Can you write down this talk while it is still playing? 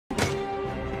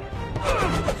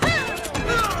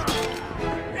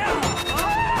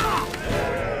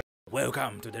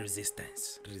Welcome to the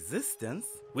resistance. Resistance?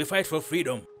 We fight for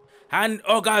freedom. And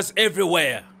ogres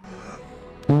everywhere.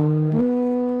 I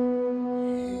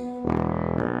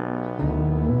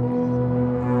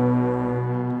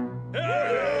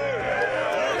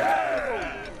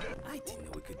didn't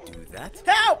know we could do that.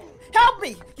 Help! Help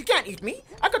me! You can't eat me.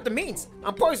 I got the means.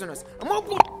 I'm poisonous. I'm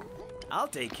open. I'll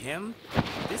take him.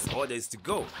 This order is to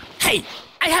go. Hey!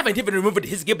 I haven't even removed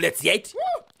his giblets yet.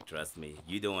 Woo! Trust me,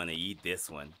 you don't want to eat this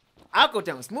one. I'll go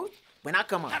down smooth when I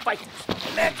come out fighting.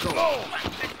 Let go!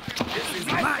 This is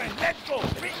mine. Let go!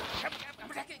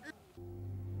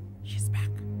 She's back.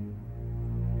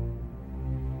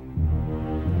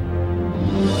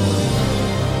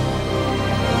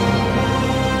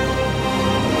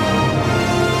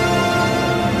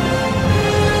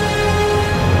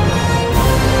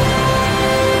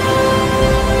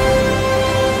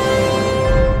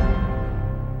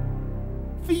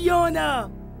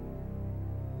 Fiona!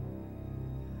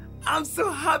 I'm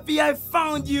so happy I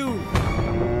found you!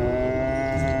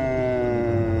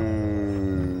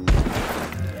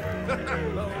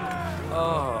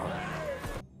 Oh.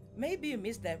 Maybe you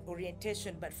missed the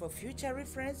orientation, but for future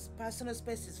reference, personal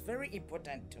space is very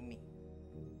important to me.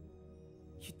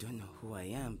 You don't know who I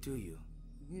am, do you?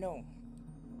 No.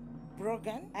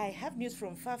 Brogan, I have news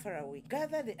from far, far away.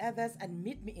 Gather the others and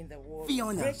meet me in the wall.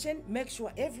 Fiona! Gretchen, make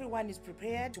sure everyone is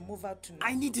prepared to move out tonight.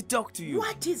 I need to talk to you.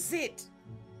 What is it?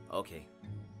 Okay.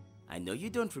 I know you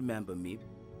don't remember me,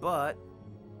 but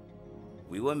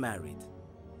we were married.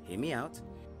 Hear me out.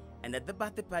 And at the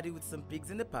birthday party with some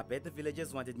pigs in the puppet, the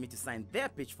villagers wanted me to sign their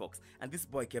pitchforks, and this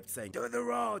boy kept saying, "Do the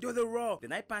roar, do the roar."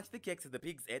 Then I punched the cakes at the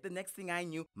pig's head. The next thing I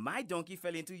knew, my donkey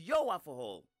fell into your waffle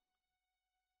hole.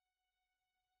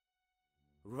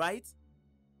 Right?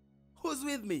 Who's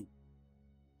with me?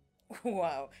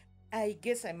 Wow. I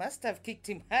guess I must have kicked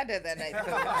him harder than I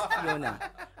thought. Fiona,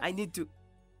 I need to...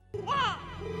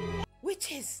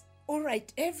 Witches!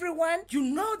 Alright, everyone, you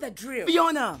know the drill.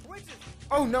 Fiona! Witches!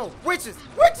 Oh no, witches!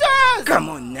 Witches! Come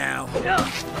on now.